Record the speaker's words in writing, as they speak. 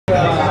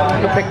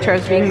The picture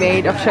is being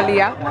made of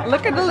Shalia.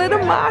 Look at the little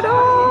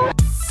model.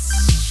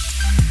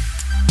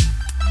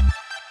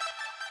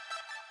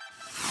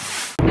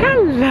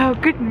 Hello,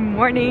 good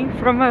morning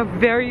from a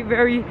very,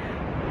 very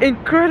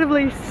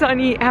incredibly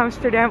sunny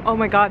Amsterdam. Oh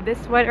my god,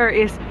 this weather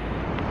is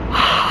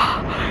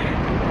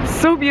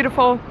so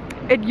beautiful.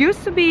 It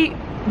used to be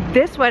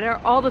this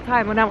weather all the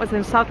time when I was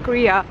in South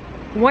Korea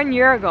 1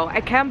 year ago. I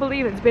can't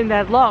believe it's been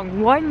that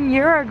long. 1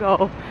 year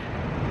ago.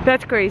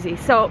 That's crazy.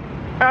 So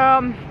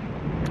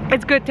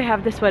it's good to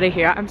have this weather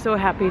here. I'm so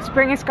happy.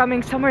 Spring is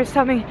coming, summer is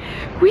coming.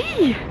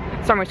 Whee!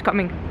 Summer is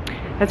coming.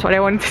 That's what I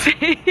wanted to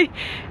say.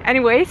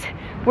 Anyways,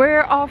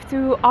 we're off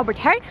to Albert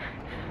Heijn.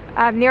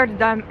 Near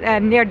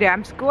the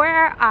Dam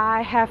Square.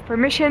 I have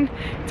permission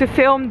to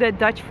film the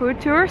Dutch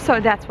food tour, so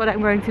that's what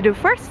I'm going to do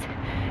first.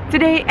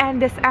 Today and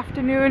this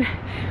afternoon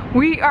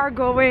we are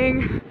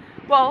going,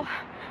 well,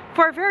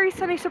 for a very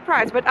sunny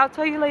surprise, but I'll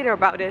tell you later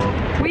about it.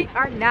 We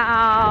are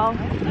now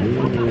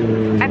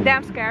at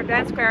Dam Square.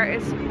 Dam Square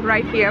is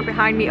right here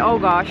behind me. Oh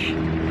gosh,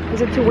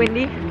 is it too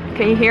windy?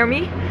 Can you hear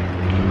me?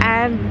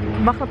 And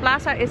Magna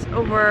Plaza is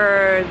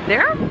over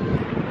there.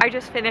 I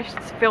just finished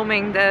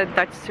filming the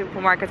Dutch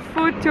supermarket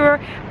food tour.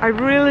 I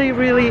really,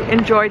 really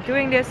enjoyed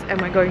doing this.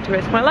 Am I going to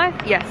risk my life?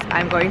 Yes,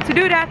 I'm going to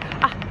do that.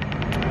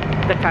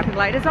 The traffic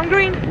light is on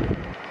green.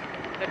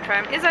 The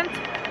tram isn't.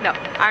 No,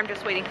 I'm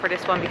just waiting for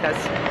this one because,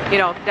 you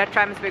know, that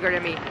tram is bigger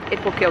than me.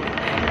 It will kill me.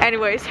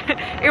 Anyways,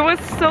 it was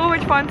so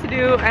much fun to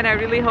do and I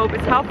really hope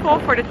it's helpful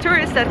for the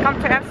tourists that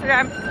come to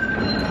Amsterdam.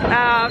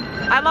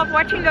 I love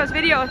watching those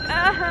videos.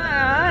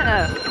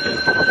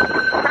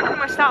 Cramping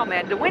my style,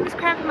 man. The wind is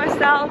cramping my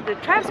style. The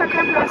trams are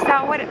cramping my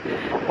style. What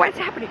is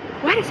happening?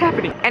 What is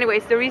happening?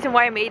 Anyways, the reason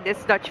why I made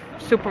this Dutch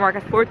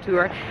supermarket food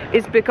tour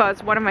is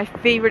because one of my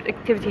favorite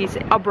activities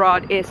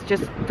abroad is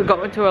just to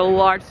go into a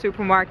large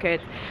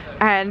supermarket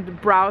and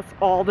browse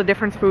all the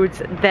different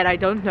foods that I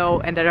don't know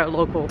and that are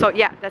local. So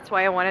yeah, that's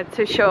why I wanted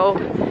to show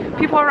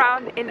people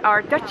around in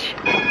our Dutch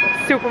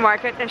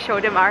supermarket and show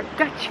them our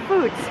Dutch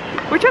foods,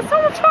 which was so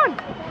much fun.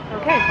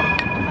 Okay,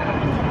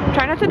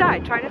 try not to die,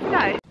 try not to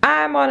die.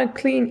 I'm on a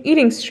clean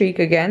eating streak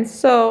again.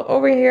 So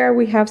over here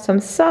we have some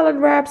salad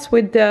wraps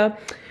with the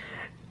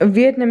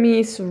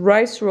Vietnamese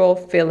rice roll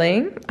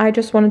filling. I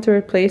just wanted to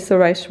replace the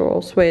rice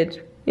rolls with,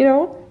 you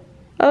know,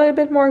 a little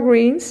bit more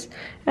greens,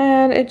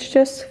 and it's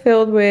just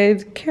filled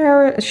with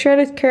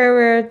shredded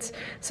carrots,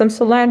 some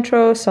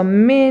cilantro,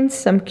 some mint,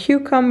 some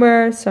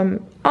cucumber,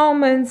 some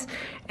almonds,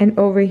 and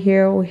over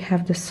here we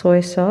have the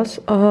soy sauce.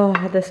 Oh,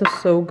 this is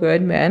so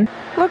good, man.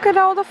 Look at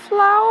all the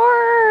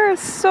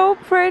flowers, so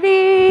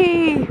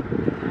pretty.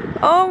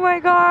 Oh my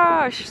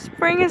gosh,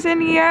 spring is in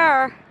the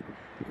air.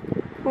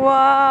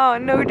 Wow,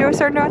 no,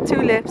 those are not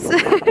tulips.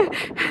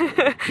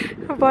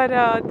 But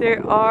they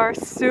are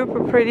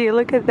super pretty.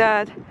 Look at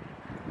that.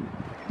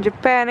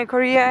 Japan and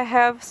Korea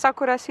have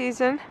sakura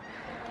season,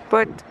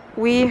 but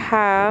we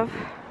have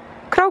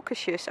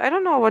crocusjes. I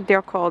don't know what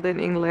they're called in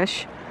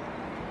English.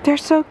 They're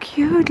so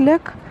cute.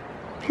 Look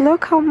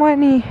how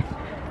many.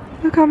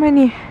 Look how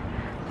many.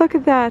 Look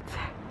at that.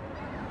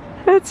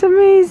 That's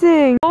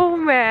amazing. Oh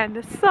man,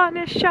 the sun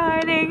is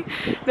shining.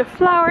 The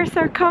flowers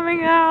are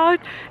coming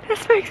out.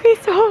 This makes me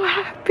so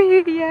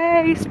happy.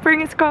 Yay, spring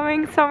is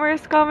coming, summer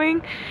is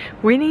coming.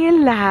 Winning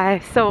in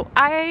life. So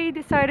I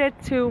decided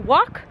to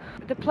walk.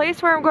 The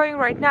place where I'm going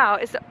right now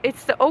is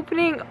it's the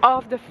opening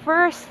of the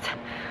first,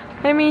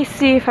 let me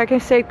see if I can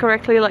say it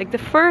correctly, like the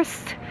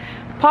first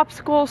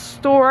popsicle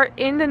store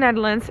in the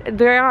Netherlands.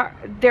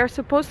 They're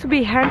supposed to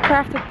be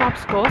handcrafted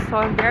popsicles, so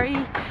I'm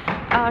very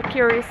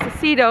curious to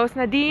see those.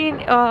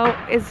 Nadine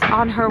is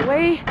on her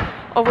way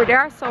over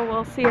there, so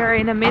we'll see her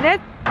in a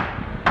minute.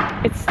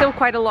 It's still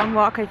quite a long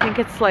walk. I think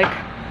it's like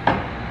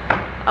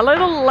a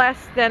little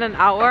less than an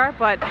hour,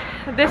 but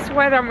this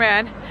weather,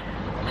 man,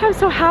 I'm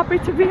so happy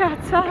to be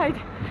outside.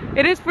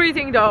 It is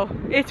freezing though.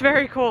 It's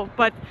very cold,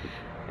 but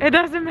it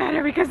doesn't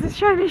matter because the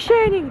sun is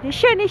shining. The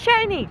sun is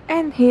shining.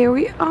 And here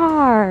we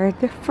are.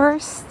 The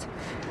first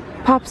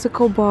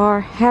popsicle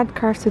bar.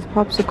 Handcrafted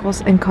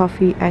popsicles and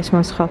coffee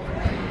ijsmanschap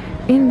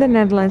in the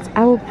Netherlands.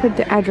 I will put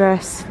the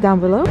address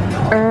down below.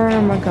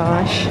 Oh my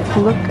gosh.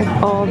 Look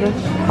at all the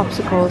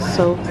popsicles.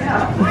 So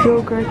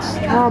yogurt,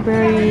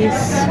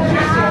 strawberries,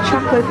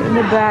 chocolate in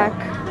the back.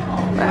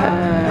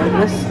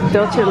 This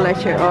Dolce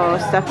Leche, oh,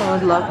 Stefan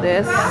would love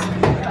this.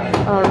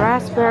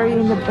 Raspberry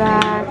in the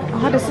back.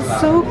 Oh, this is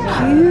so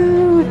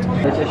cute.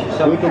 And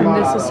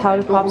this is how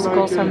the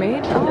popsicles are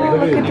made. Oh,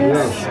 look at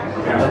this.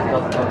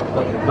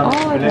 All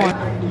I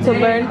want to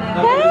learn.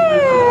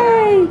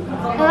 Hey!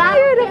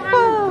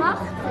 Beautiful!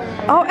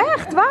 Oh,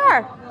 echt?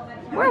 Waar?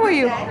 Where were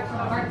you?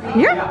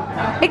 Hier?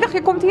 Ik dacht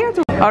je komt hier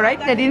toe.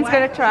 Alright, Nadine's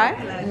gonna try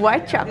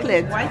white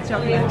chocolate. White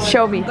chocolate.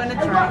 Show me. I'm gonna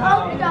try.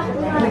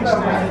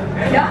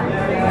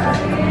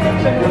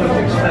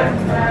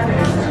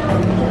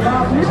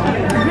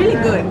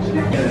 Really good.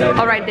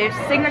 Alright, there's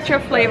signature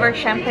flavor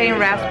champagne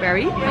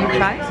raspberry. Can you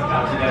try?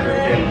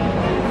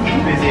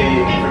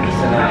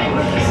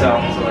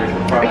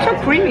 It's so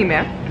creamy,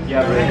 man.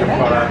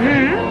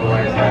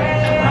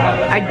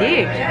 I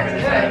did.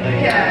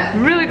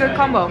 Really good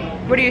combo.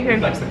 What do you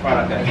think? That's the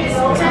product. I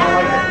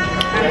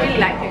really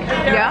like it.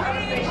 Yeah?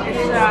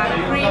 It's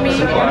creamy.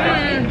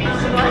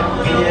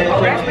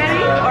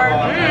 Raspberry or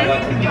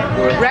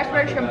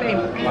Raspberry champagne.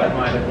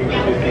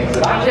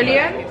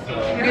 Julian,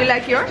 do you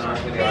like yours?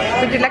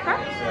 Vind je het lekker?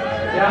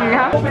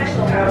 Ja.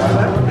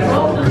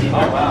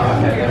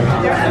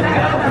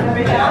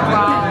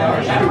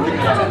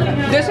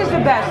 This is the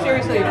best,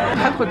 seriously.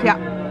 Gaat goed, ja.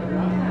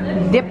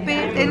 Dip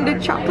it in the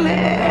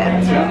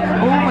chocolate.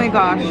 Oh my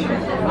gosh.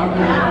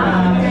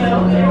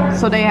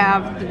 So they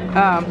have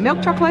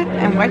milk chocolate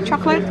and white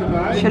chocolate.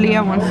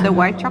 Shalia wants the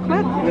white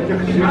chocolate.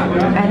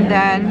 And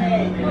then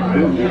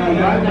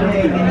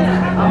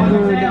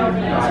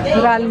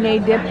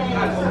praline dip.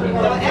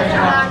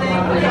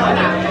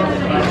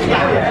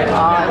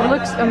 Oh, it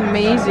looks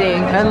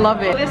amazing. I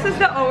love it. This is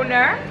the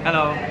owner.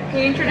 Hello. Can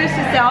you introduce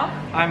yourself?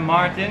 I'm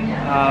Martin.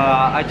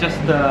 I just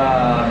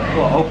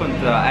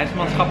opened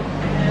IJsmanschap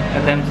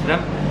at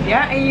Amsterdam.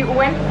 Yeah, and you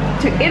went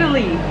to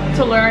Italy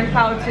to learn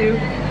how to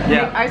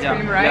make ice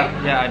cream, right?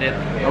 Yeah, I did.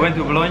 I went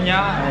to Bologna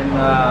and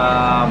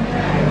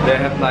they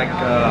have like,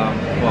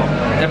 well,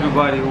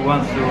 everybody who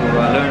wants to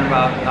learn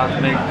about how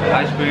to make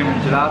ice cream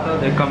and gelato,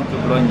 they come to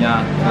Bologna to,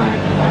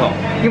 well.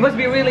 You must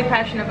be really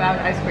passionate about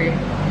ice cream.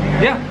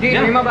 Yeah. Do you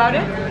dream about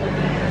it?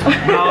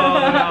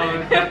 No,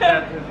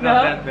 it's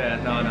not that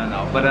bad.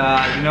 No. But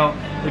you know,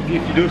 if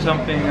you do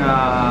something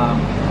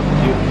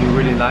you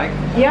really like,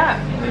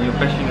 and you're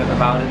passionate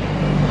about it,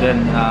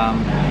 then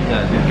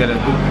yeah, you get a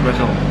good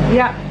result.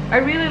 Yeah, I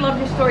really love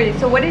your story.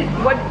 So what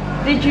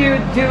did you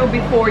do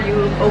before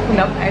you opened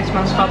up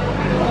IJsmanschap?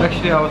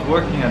 Actually, I was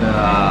working at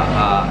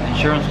an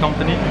insurance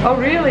company. Oh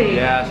really?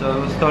 Yeah, so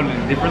it was totally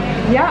different.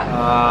 Yeah.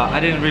 I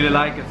didn't really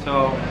like it,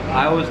 so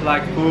I always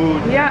liked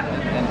food. Yeah.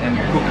 And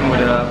cooking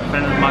with a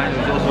friend of mine who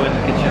was also in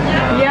the kitchen.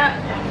 Yeah.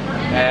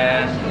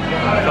 And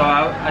so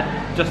I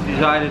just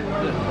decided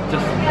to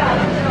just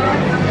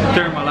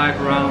turn my life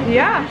around.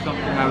 Yeah. Do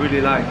something I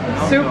really like. You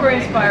know? Super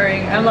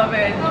inspiring. I love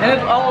it. And it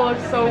all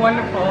looks so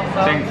wonderful.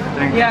 So. Thanks.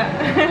 Yeah.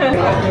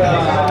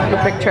 The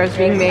picture is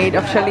being made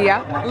of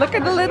Shalia. Look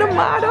at the little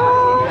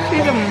model.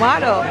 She's a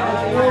model.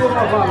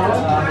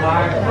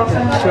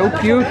 So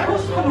cute.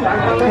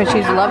 And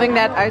she's loving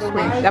that ice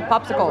cream, that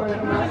popsicle.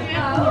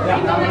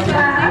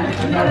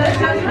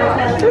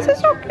 This is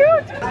so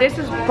cute. This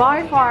is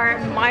by far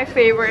my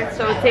favorite.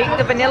 So take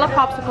the vanilla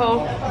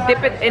popsicle,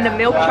 dip it in the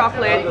milk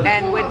chocolate,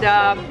 and with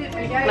the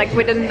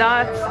with the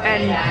nuts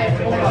and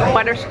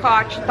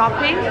butterscotch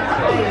topping.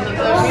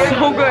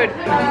 So good.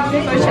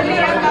 So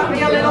Shalia got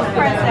me a little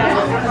present.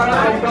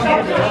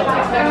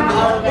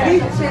 Let me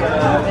see.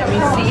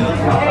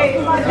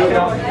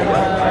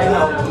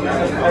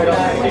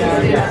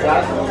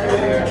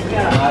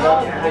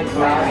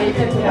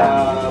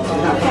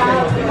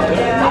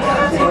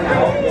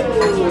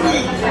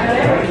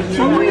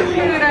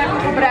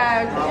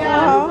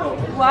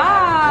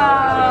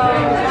 Wow!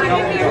 She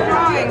gave me a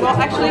drawing. Well,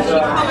 actually, she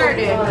colored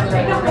it.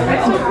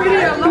 It's so pretty. I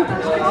love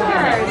those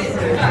colors.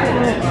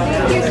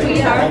 Thank you,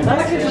 sweetheart.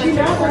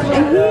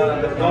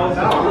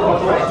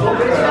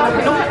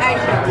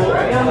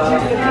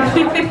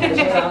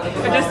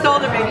 I just told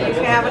her maybe you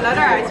can have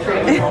another ice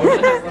cream.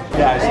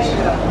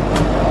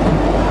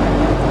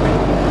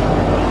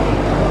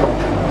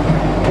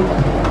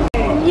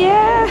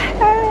 Yeah,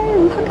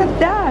 look at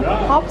that,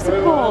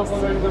 popsicles.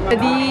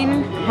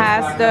 Nadine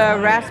has the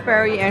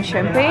raspberry and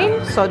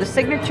champagne, so the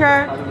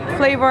signature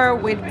flavor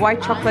with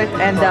white chocolate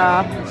and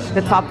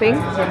the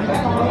topping.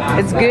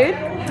 It's good.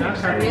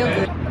 Real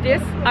good.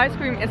 This ice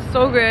cream is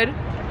so good.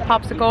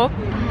 Popsicle.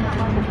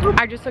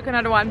 I just took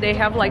another one. They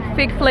have like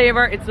fig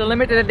flavor. It's a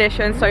limited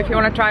edition, so if you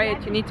want to try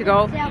it, you need to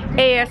go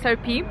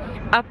ASAP.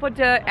 I'll put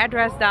the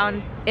address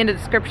down in the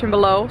description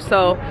below.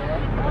 So,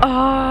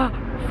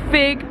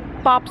 fig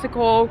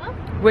popsicle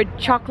with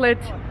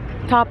chocolate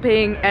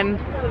topping and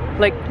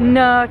like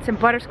nuts and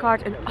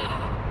butterscotch, and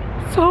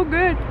so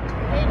good.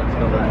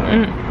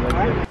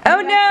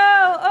 Oh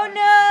no! Oh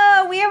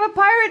no! We have a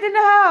pirate in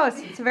the house.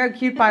 It's a very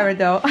cute pirate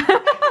though.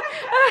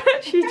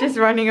 She's just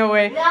running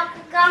away.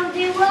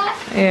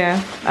 Yeah,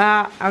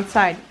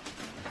 outside.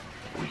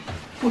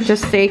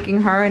 Just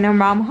taking her and her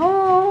mom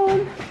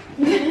home.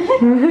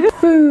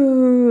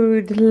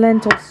 Food,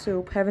 lentil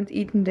soup. Haven't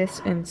eaten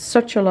this in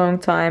such a long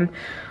time.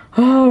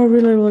 Oh,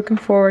 really looking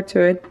forward to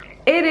it.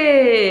 It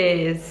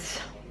is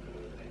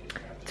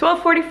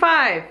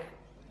 12:45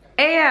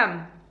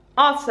 a.m.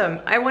 Awesome.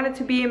 I wanted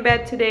to be in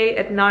bed today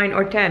at 9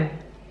 or 10.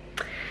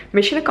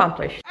 Mission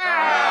accomplished.